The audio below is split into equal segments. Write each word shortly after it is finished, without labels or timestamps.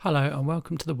Hello and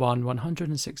welcome to the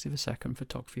 160th second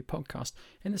photography podcast.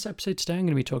 In this episode today, I'm going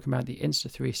to be talking about the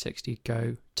Insta360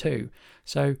 Go 2.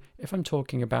 So if I'm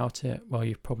talking about it, well,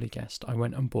 you've probably guessed, I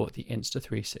went and bought the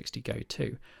Insta360 Go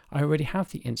 2. I already have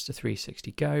the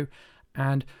Insta360 Go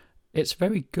and it's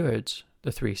very good,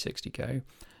 the 360 Go.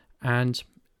 And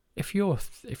if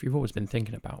you've always been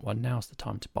thinking about one, now's the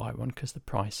time to buy one because the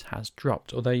price has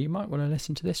dropped. Although you might want to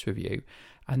listen to this review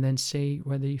and then see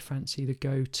whether you fancy the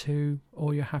Go 2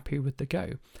 or you're happy with the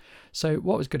Go. So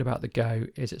what was good about the Go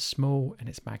is it's small and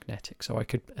it's magnetic. So I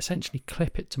could essentially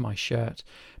clip it to my shirt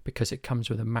because it comes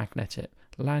with a magnetic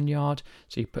lanyard.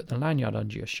 So you put the lanyard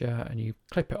under your shirt and you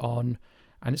clip it on,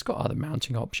 and it's got other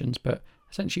mounting options, but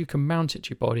essentially you can mount it to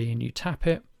your body and you tap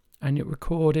it and it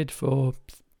recorded for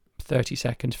 30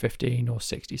 seconds, 15 or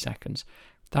 60 seconds.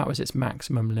 That was its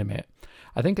maximum limit.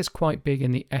 I think it's quite big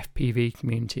in the FPV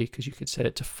community because you could set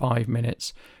it to 5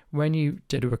 minutes. When you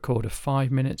did a record of 5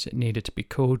 minutes, it needed to be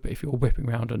cooled, but if you're whipping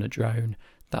around on a drone,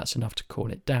 that's enough to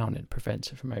cool it down and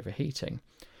prevents it from overheating.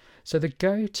 So the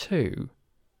Go 2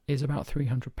 is about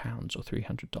 £300 or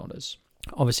 $300.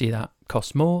 Obviously that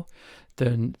costs more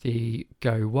than the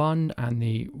Go 1,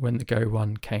 and when the Go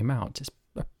 1 came out,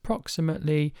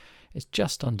 it's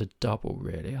just under double,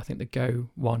 really. I think the Go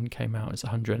 1 came out as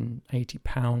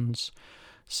 £180.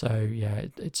 So yeah,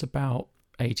 it's about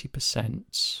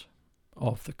 80%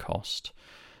 of the cost.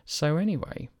 So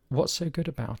anyway, what's so good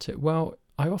about it? Well,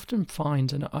 I often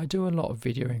find, and I do a lot of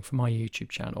videoing for my YouTube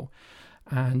channel,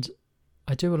 and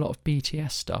I do a lot of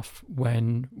BTS stuff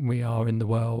when we are in the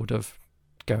world of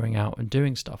going out and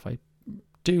doing stuff. I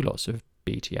do lots of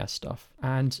BTS stuff,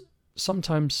 and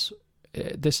sometimes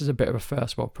this is a bit of a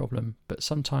first world problem, but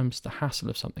sometimes the hassle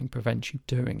of something prevents you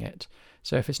doing it.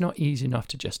 So if it's not easy enough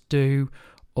to just do,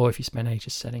 or if you spend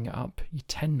ages setting it up, you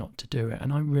tend not to do it,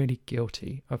 and I'm really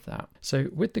guilty of that. So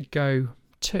with the Go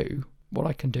 2, what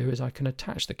I can do is I can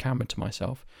attach the camera to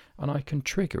myself and I can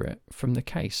trigger it from the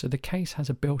case. So the case has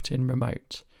a built-in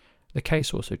remote. The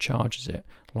case also charges it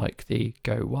like the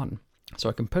Go 1. So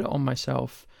I can put it on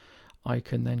myself, I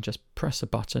can then just press a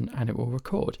button and it will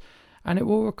record. And it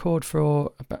will record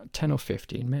for about 10 or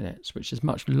 15 minutes, which is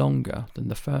much longer than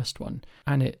the first one.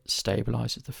 And it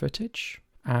stabilizes the footage.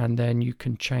 And then you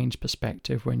can change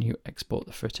perspective when you export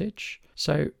the footage.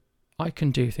 So I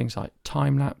can do things like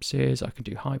time lapses, I can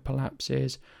do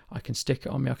hyperlapses, I can stick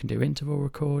it on me, I can do interval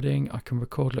recording, I can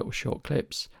record little short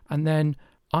clips. And then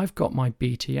I've got my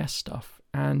BTS stuff.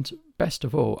 And best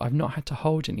of all, I've not had to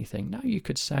hold anything. Now you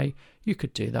could say you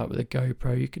could do that with a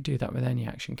GoPro, you could do that with any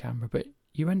action camera, but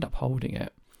you end up holding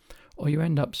it, or you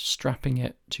end up strapping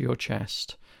it to your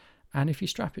chest. And if you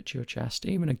strap it to your chest,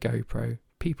 even a GoPro,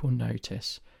 people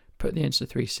notice. Put the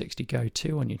Insta360 Go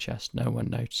 2 on your chest, no one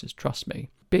notices, trust me.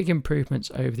 Big improvements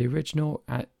over the original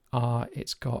are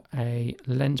it's got a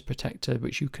lens protector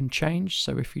which you can change.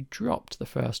 So if you dropped the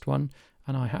first one,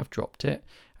 and I have dropped it,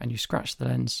 and you scratch the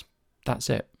lens, that's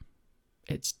it.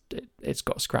 It's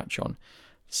got a scratch on.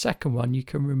 Second one, you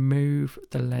can remove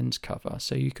the lens cover,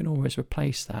 so you can always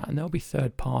replace that, and there'll be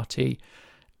third-party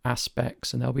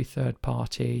aspects and there'll be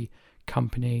third-party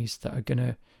companies that are going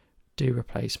to do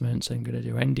replacements and going to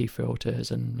do ND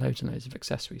filters and loads of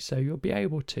accessories, so you'll be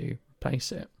able to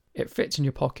replace it. It fits in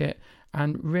your pocket,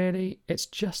 and really it's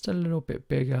just a little bit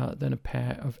bigger than a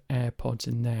pair of AirPods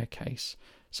in their case.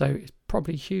 So it's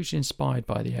probably hugely inspired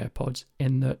by the AirPods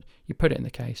in that you put it in the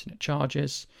case and it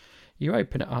charges. You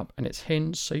open it up and it's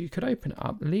hinged, so you could open it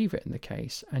up, leave it in the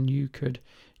case, and you could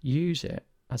use it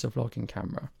as a vlogging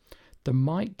camera. The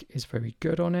mic is very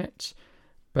good on it,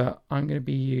 but I'm going to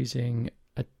be using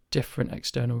a different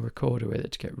external recorder with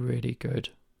it to get really good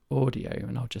audio,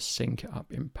 and I'll just sync it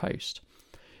up in post.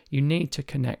 You need to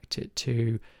connect it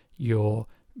to your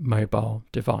mobile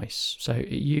device, so it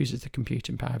uses the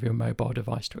computing power of your mobile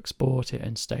device to export it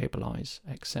and stabilize,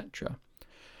 etc.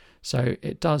 So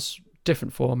it does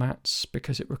different formats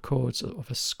because it records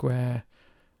of a square.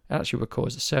 It actually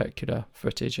records a circular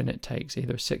footage, and it takes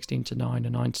either a 16:9, a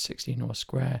 9:16, or a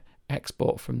square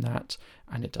export from that,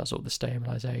 and it does all the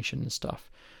stabilization and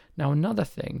stuff. Now another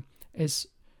thing is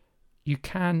you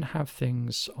can have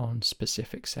things on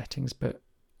specific settings, but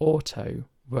auto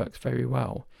works very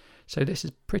well. So this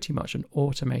is pretty much an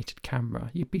automated camera.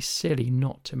 You'd be silly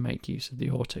not to make use of the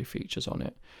auto features on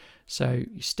it. So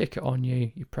you stick it on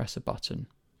you, you press a button,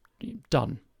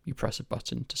 done. You press a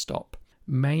button to stop.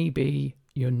 Maybe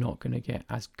you're not going to get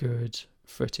as good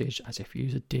footage as if you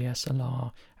use a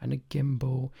DSLR and a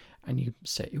gimbal, and you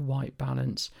set your white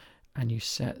balance, and you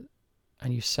set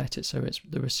it so it's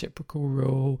the reciprocal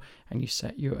rule, and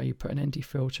you put an ND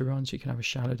filter on so you can have a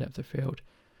shallow depth of field.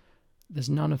 There's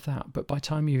none of that. But by the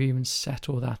time you've even set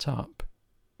all that up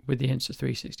with the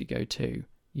Insta360 Go 2,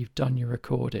 you've done your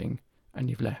recording and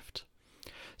you've left.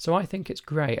 So I think it's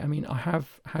great. I mean, I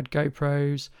have had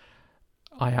GoPros.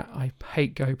 I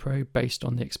hate GoPro based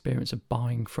on the experience of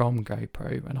buying from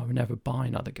GoPro, and I would never buy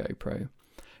another GoPro.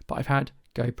 But I've had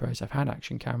GoPros, I've had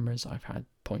action cameras, I've had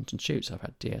point and shoots, I've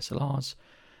had DSLRs,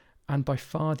 and by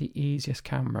far the easiest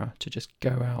camera to just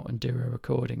go out and do a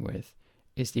recording with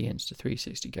is the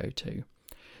Insta360 Go 2.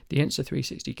 The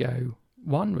Insta360 Go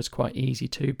 1 was quite easy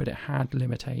too, but it had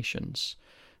limitations.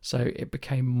 So it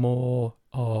became more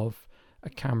of a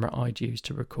camera I'd use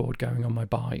to record going on my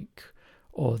bike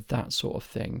or that sort of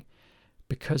thing.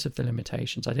 Because of the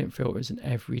limitations, I didn't feel it was an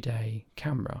everyday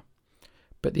camera.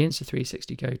 But the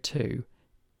Insta360 Go 2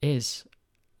 is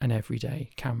an everyday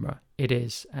camera. It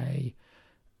is a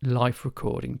life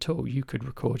recording tool. You could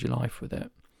record your life with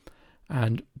it.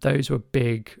 And those were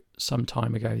big some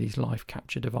time ago, these life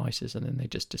capture devices, and then they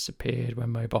just disappeared when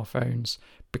mobile phones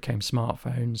became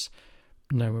smartphones.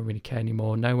 No one really cared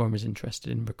anymore. No one was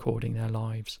interested in recording their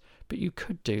lives. But you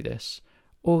could do this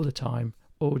all the time,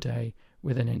 all day,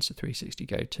 with an Insta360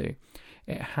 Go 2.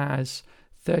 It has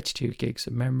 32 gigs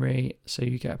of memory, so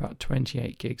you get about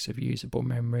 28 gigs of usable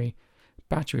memory.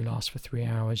 Battery lasts for 3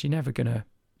 hours. It's never gonna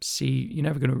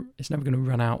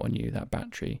run out on you, that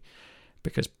battery,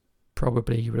 because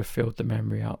probably you would have filled the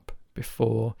memory up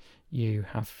before you've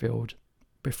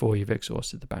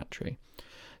exhausted the battery.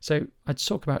 So I'd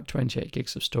talk about 28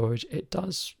 gigs of storage. It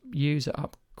does use it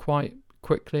up quite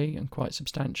quickly and quite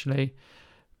substantially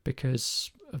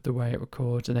because of the way it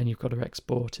records, and then you've got to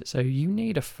export it. So you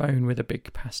need a phone with a big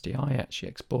capacity. I actually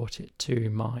export it to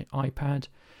my iPad,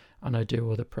 and I do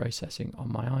all the processing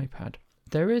on my iPad.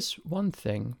 There is one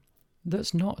thing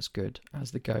that's not as good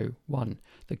as the Go 1.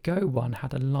 The Go 1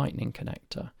 had a lightning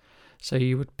connector, so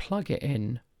you would plug it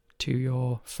in to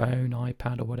your phone,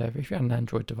 iPad or whatever. If you had an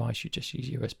Android device, you just use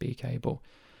USB cable,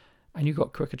 and you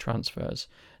got quicker transfers.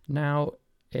 Now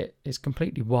it is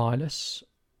completely wireless.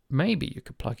 Maybe you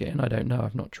could plug it in, I don't know,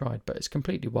 I've not tried, but it's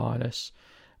completely wireless,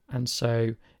 and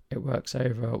so it works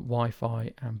over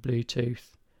Wi-Fi and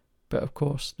Bluetooth, but of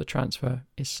course the transfer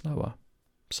is slower.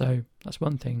 So that's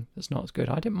one thing that's not as good.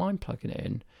 I didn't mind plugging it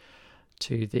in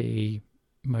to the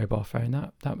mobile phone,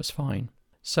 that was fine.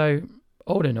 So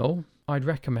all in all, I'd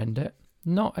recommend it,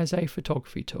 not as a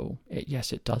photography tool.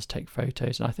 Yes, it does take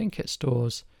photos, and I think it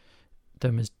stores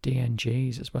them as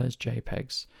DNGs as well as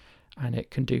JPEGs, and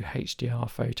it can do HDR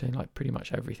photo, like pretty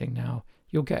much everything now.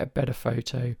 You'll get a better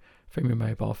photo from your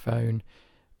mobile phone.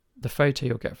 The photo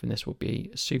you'll get from this will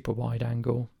be super wide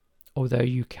angle, although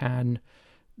you can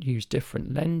use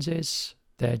different lenses.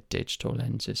 They're digital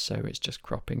lenses, so it's just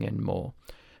cropping in more.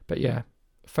 But yeah,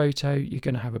 photo, you're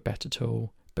going to have a better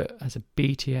tool, but as a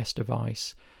BTS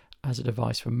device, as a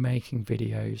device for making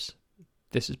videos,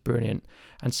 this is brilliant.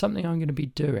 And something I'm going to be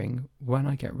doing when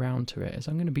I get round to it is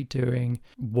I'm going to be doing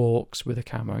walks with a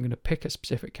camera. I'm going to pick a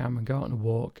specific camera and go out on a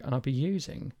walk, and I'll be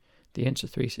using the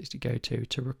Insta360 Go 2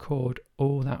 to record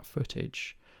all that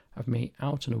footage of me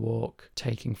out on a walk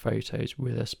taking photos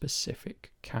with a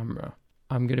specific camera.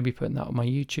 I'm going to be putting that on my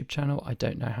YouTube channel. I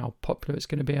don't know how popular it's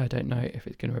going to be. I don't know if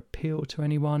it's going to appeal to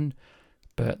anyone,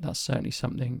 but that's certainly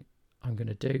something I'm going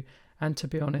to do. And to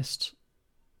be honest,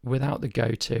 without the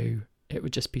Go 2, it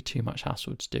would just be too much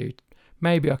hassle to do.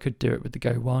 Maybe I could do it with the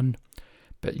Go 1,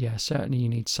 but yeah, certainly you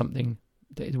need something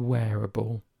that is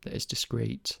wearable, that is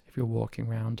discreet if you're walking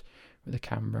around with a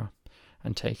camera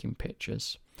and taking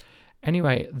pictures.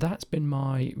 Anyway, that's been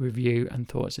my review and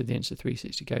thoughts of the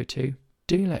Insta360 Go 2.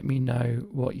 Do let me know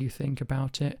what you think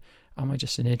about it. Am I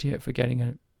just an idiot for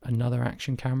getting another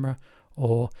action camera,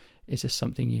 or is this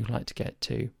something you'd like to get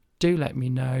to? Do let me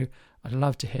know. I'd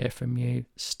love to hear from you.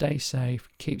 Stay safe,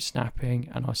 keep snapping,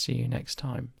 and I'll see you next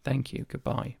time. Thank you. Goodbye.